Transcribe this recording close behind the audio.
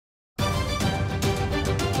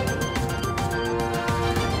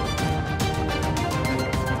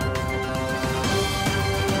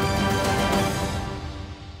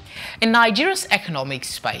In Nigeria's economic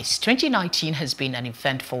space, 2019 has been an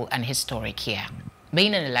eventful and historic year.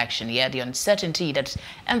 Being an election year, the uncertainty that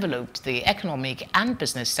enveloped the economic and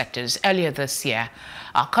business sectors earlier this year,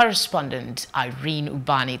 our correspondent Irene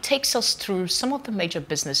Ubani takes us through some of the major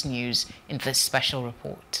business news in this special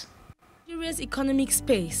report. Nigeria's economic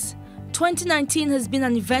space. 2019 has been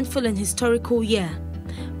an eventful and historical year.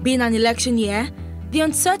 Being an election year, the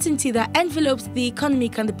uncertainty that enveloped the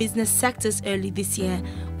economic and the business sectors early this year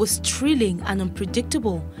was thrilling and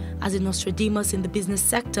unpredictable, as the Nostradamus in the business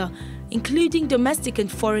sector, including domestic and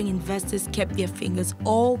foreign investors, kept their fingers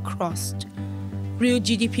all crossed. Real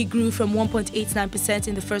GDP grew from 1.89%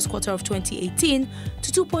 in the first quarter of 2018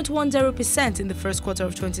 to 2.10% in the first quarter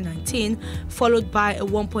of 2019, followed by a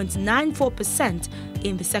 1.94%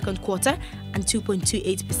 in the second quarter and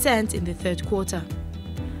 2.28% in the third quarter.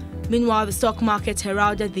 Meanwhile, the stock market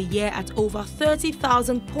heralded the year at over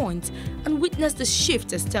 30,000 points and witnessed a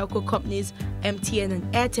shift as telco companies MTN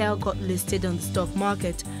and Airtel got listed on the stock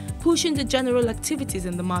market, pushing the general activities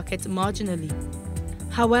in the market marginally.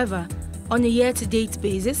 However, on a year-to-date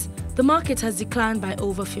basis, the market has declined by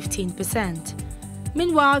over 15%.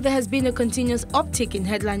 Meanwhile, there has been a continuous uptick in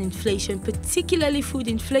headline inflation, particularly food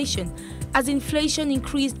inflation, as inflation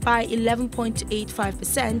increased by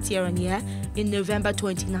 11.85% year-on-year in November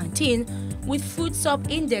 2019, with food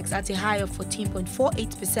sub-index at a high of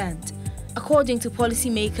 14.48%. According to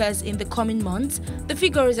policymakers, in the coming months, the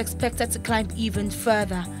figure is expected to climb even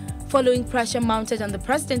further, following pressure mounted on the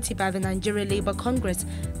presidency by the Nigeria Labour Congress,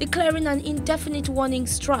 declaring an indefinite warning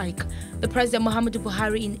strike. The President Muhammadu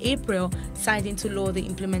Buhari in April signed into law the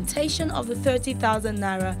implementation of the 30,000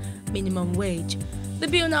 naira minimum wage. The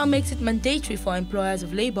bill now makes it mandatory for employers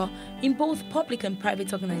of labour in both public and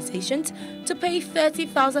private organisations to pay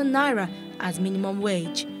 30,000 naira as minimum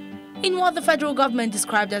wage. In what the federal government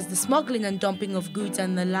described as the smuggling and dumping of goods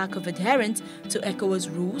and the lack of adherence to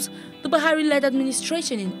ECOWAS rules, the Buhari-led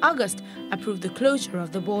administration in August approved the closure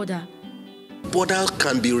of the border. Border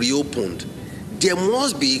can be reopened. There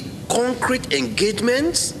must be concrete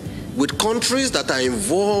engagements with countries that are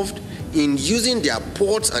involved in using their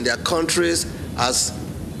ports and their countries as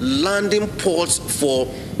landing ports for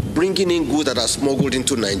bringing in goods that are smuggled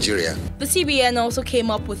into Nigeria. The CBN also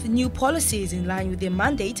came up with new policies in line with their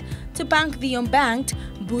mandate to bank the unbanked,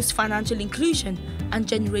 boost financial inclusion, and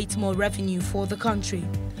generate more revenue for the country.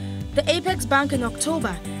 The Apex Bank in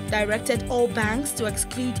October directed all banks to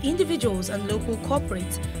exclude individuals and local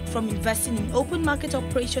corporates from investing in open market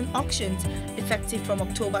operation auctions effective from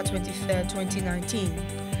October 23, 2019.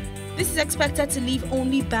 This is expected to leave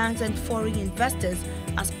only banks and foreign investors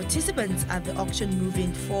as participants at the auction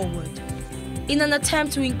moving forward. In an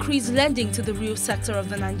attempt to increase lending to the real sector of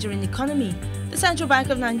the Nigerian economy, the Central Bank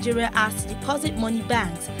of Nigeria asked deposit money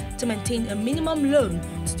banks to maintain a minimum loan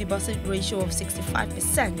to deposit ratio of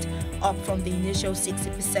 65%, up from the initial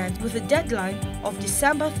 60%, with a deadline of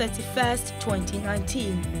December 31,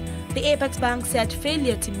 2019. The Apex Bank said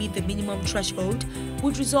failure to meet the minimum threshold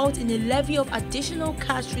would result in a levy of additional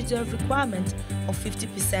cash reserve requirement of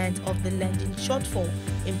 50% of the lending shortfall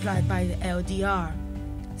implied by the LDR.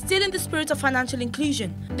 Still in the spirit of financial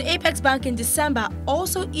inclusion, the Apex Bank in December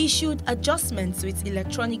also issued adjustments to its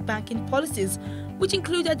electronic banking policies, which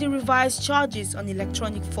included the revised charges on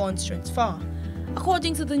electronic funds transfer.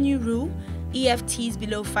 According to the new rule, EFTs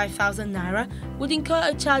below 5,000 naira would incur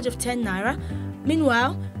a charge of 10 naira.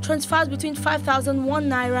 Meanwhile, transfers between 5,001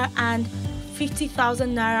 naira and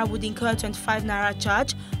 50,000 naira would incur 25 naira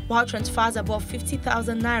charge, while transfers above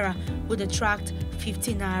 50,000 naira would attract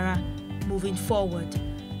 50 naira moving forward.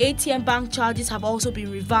 ATM bank charges have also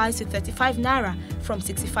been revised to 35 naira from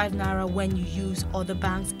 65 naira when you use other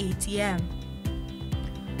banks' ATM.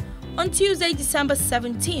 On Tuesday, December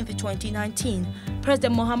 17, 2019,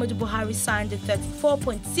 President Muhammadu Buhari signed the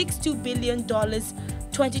 $34.62 billion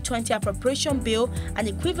 2020 appropriation bill, an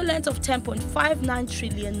equivalent of 10.59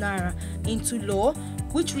 trillion naira, into law,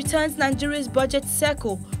 which returns Nigeria's budget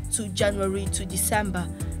cycle to January to December,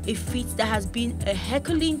 a feat that has been a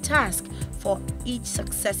Herculean task for each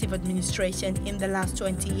successive administration in the last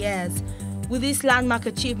 20 years. With this landmark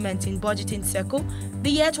achievement in budgeting cycle, the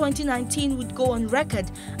year 2019 would go on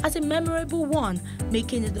record as a memorable one,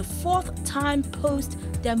 making it the fourth time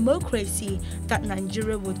post-democracy that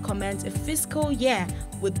Nigeria would commence a fiscal year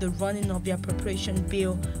with the running of the appropriation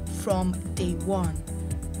bill from day one.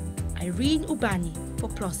 Irene Ubani for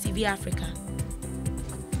Plus TV Africa.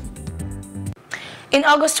 In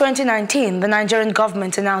August 2019, the Nigerian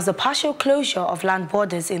government announced the partial closure of land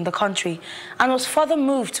borders in the country and was further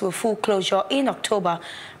moved to a full closure in October.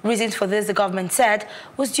 Reasons for this, the government said,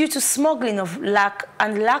 was due to smuggling of lack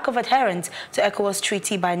of adherence to ECOWAS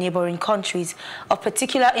treaty by neighboring countries. Of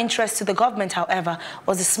particular interest to the government, however,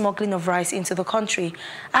 was the smuggling of rice into the country.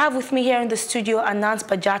 I have with me here in the studio Anant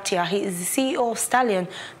Badjatya. He is the CEO of Stallion,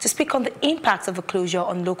 to speak on the impact of the closure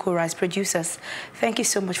on local rice producers. Thank you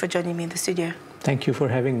so much for joining me in the studio. Thank you for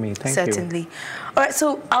having me. Thank you. Certainly. All right,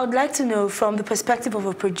 so I would like to know, from the perspective of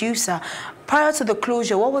a producer, prior to the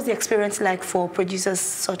closure, what was the experience like for producers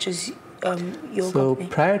such as your company? So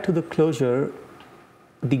prior to the closure,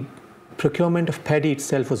 the procurement of paddy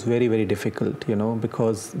itself was very, very difficult,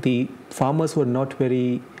 because the farmers were not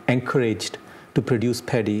very encouraged to produce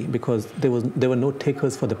paddy because there were no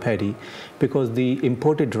takers for the paddy, because the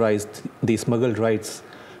imported rice, the smuggled rice,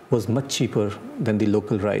 was much cheaper than the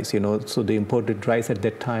local rice, So the imported rice at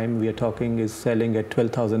that time, we are talking, is selling at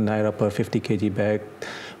 12,000 naira per 50 kg bag,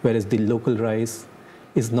 whereas the local rice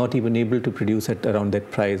is not even able to produce at around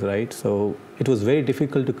that price, right? So it was very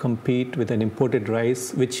difficult to compete with an imported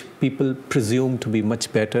rice, which people presume to be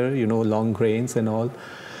much better, long grains and all.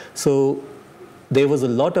 So there was a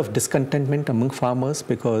lot of discontentment among farmers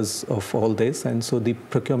because of all this, and so the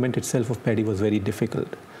procurement itself of paddy was very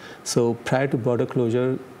difficult. So prior to border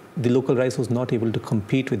closure, the local rice was not able to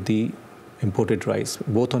compete with the imported rice,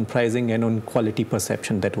 both on pricing and on quality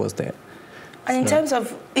perception that was there. And in terms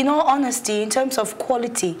of, in all honesty, in terms of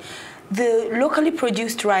quality, the locally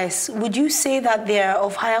produced rice, would you say that they are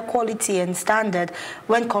of higher quality and standard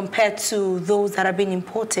when compared to those that are being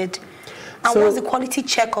imported? And what's the quality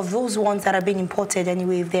check of those ones that are being imported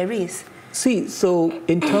anyway, if there is? See, so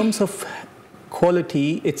in terms of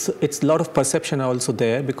quality, it's a lot of perception also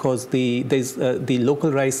there, because the local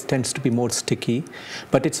rice tends to be more sticky,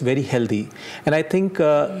 but it's very healthy. And I think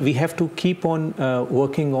we have to keep on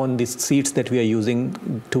working on these seeds that we are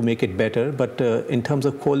using to make it better. But in terms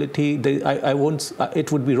of quality,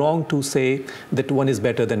 it would be wrong to say that one is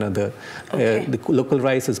better than other. Okay. The local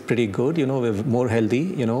rice is pretty good, we're more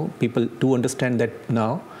healthy, people do understand that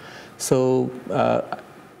now. So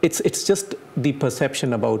it's just the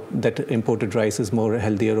perception about that imported rice is more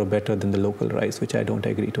healthier or better than the local rice, which I don't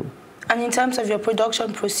agree to. And in terms of your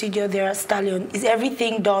production procedure there at Stallion, is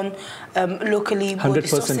everything done locally?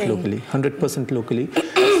 100% locally. 100% locally.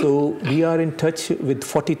 So we are in touch with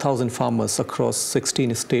 40,000 farmers across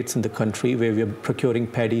 16 states in the country, where we are procuring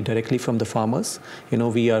paddy directly from the farmers.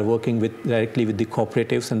 We are working directly with the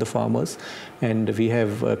cooperatives and the farmers, and we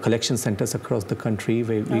have collection centers across the country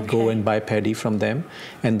where we go and buy paddy from them,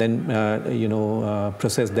 and then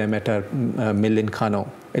process them at our mill in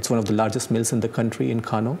Kano. It's one of the largest mills in the country in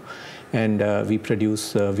Kano, and we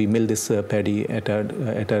mill this paddy at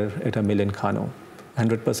our mill in Kano.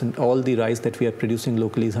 100%, all the rice that we are producing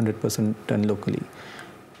locally is 100% done locally.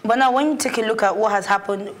 But now, when you take a look at what has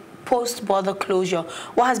happened post-border closure,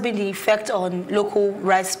 what has been the effect on local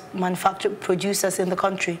rice manufacturer producers in the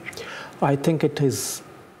country? I think it is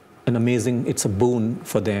it's a boon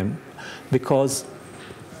for them, because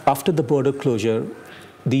after the border closure,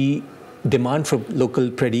 the demand for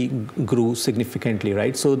local paddy grew significantly,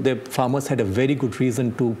 right? So the farmers had a very good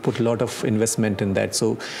reason to put a lot of investment in that.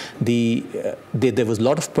 So there was a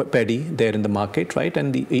lot of paddy there in the market, right?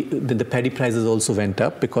 And the paddy prices also went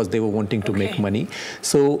up because they were wanting to make money.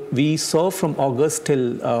 So we saw from August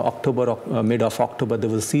till October, mid of October, there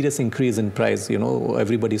was a serious increase in price.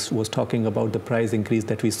 Everybody was talking about the price increase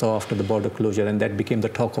that we saw after the border closure, and that became the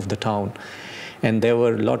talk of the town. And there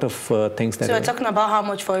were a lot of things that... So we're talking about how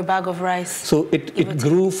much for a bag of rice? So it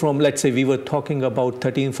grew from, let's say, we were talking about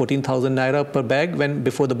 14,000 naira per bag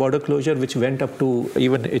before the border closure, which went up to,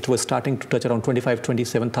 even it was starting to touch around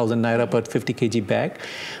 27,000 naira per 50 kg bag.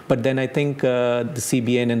 But then I think the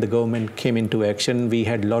CBN and the government came into action. We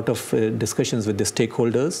had a lot of discussions with the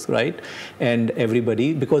stakeholders, right? And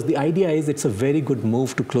everybody, because the idea is it's a very good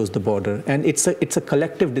move to close the border. And it's a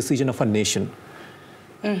collective decision of a nation.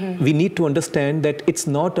 We need to understand that it's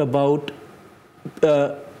not about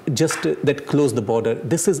just that close the border.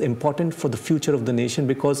 This is important for the future of the nation,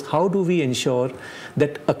 because how do we ensure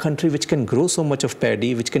that a country which can grow so much of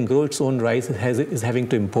paddy, which can grow its own rice, is having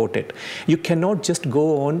to import it? You cannot just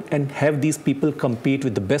go on and have these people compete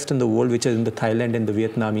with the best in the world, which are in the Thailand and the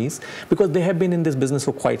Vietnamese, because they have been in this business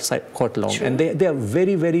for quite long. Sure. And they are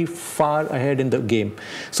very, very far ahead in the game.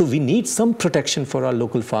 So we need some protection for our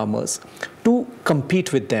local farmers to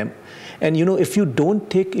compete with them. And if you don't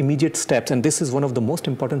take immediate steps, and this is one of the most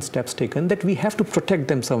important steps taken, that we have to protect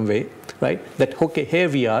them some way, right? That, okay, here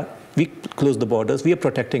we are, we close the borders, we are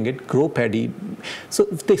protecting it, grow paddy. So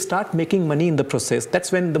if they start making money in the process,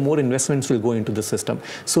 that's when the more investments will go into the system.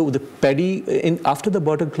 So the paddy, after the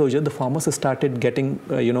border closure, the farmers started getting,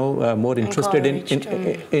 more interested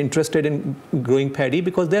in growing paddy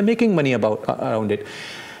because they're making money around it.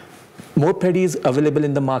 More paddy is available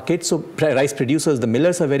in the market, so rice producers, the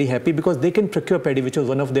millers are very happy because they can procure paddy, which was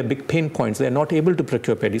one of their big pain points. They are not able to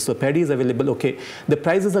procure paddy, so paddy is available. Okay, the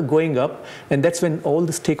prices are going up, and that's when all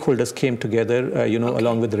the stakeholders came together,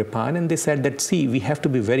 along with Ripan, and they said that, see, we have to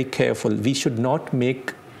be very careful. We should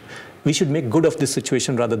make good of this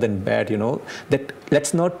situation rather than bad, that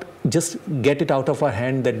let's not just get it out of our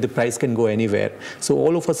hand that the price can go anywhere. So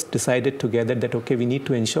all of us decided together that, okay, we need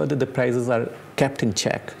to ensure that the prices are kept in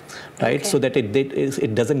check, right? Okay. So that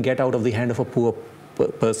it doesn't get out of the hand of a poor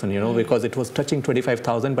person, because it was touching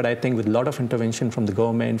 25,000, but I think with a lot of intervention from the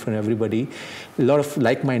government, from everybody, a lot of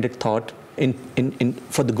like-minded thought,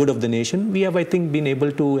 for the good of the nation, we have, I think, been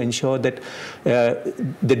able to ensure that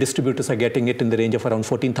the distributors are getting it in the range of around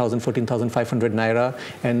 14,500 naira,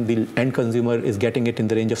 and the end consumer is getting it in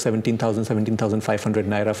the range of 17,500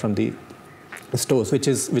 naira from the stores, which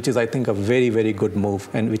is I think a very, very good move,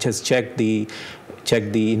 and which has checked the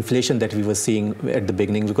inflation that we were seeing at the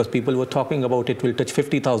beginning, because people were talking about it will touch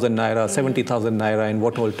 50,000 naira, 70,000 naira, and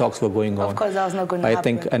what all talks were going on. Of course, that was not going to happen. I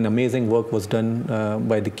think an amazing work was done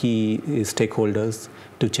by the key stakeholders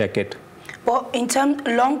to check it. Well, in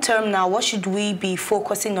long term now, what should we be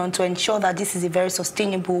focusing on to ensure that this is a very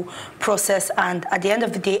sustainable process, and at the end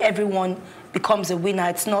of the day, everyone becomes a winner?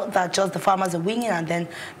 It's not that just the farmers are winning and then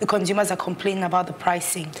the consumers are complaining about the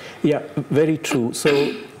pricing. Yeah, very true.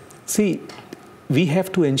 So, see, we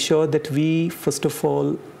have to ensure that we, first of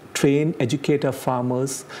all, train, educate our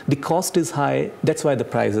farmers. The cost is high, that's why the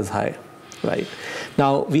price is high, right?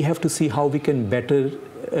 Now, we have to see how we can better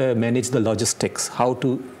manage the logistics, how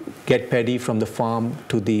to get paddy from the farm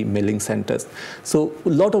to the milling centers. So a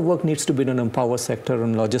lot of work needs to be done on power sector,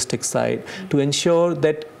 on logistics side, to ensure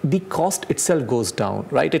that the cost itself goes down,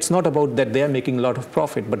 right? It's not about that they are making a lot of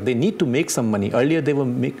profit, but they need to make some money. Earlier, they were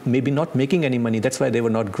maybe not making any money. That's why they were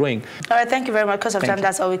not growing. All right, thank you very much. Because of time,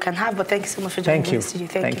 that's all we can have. But thank you so much for joining us.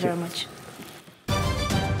 Thank you very much.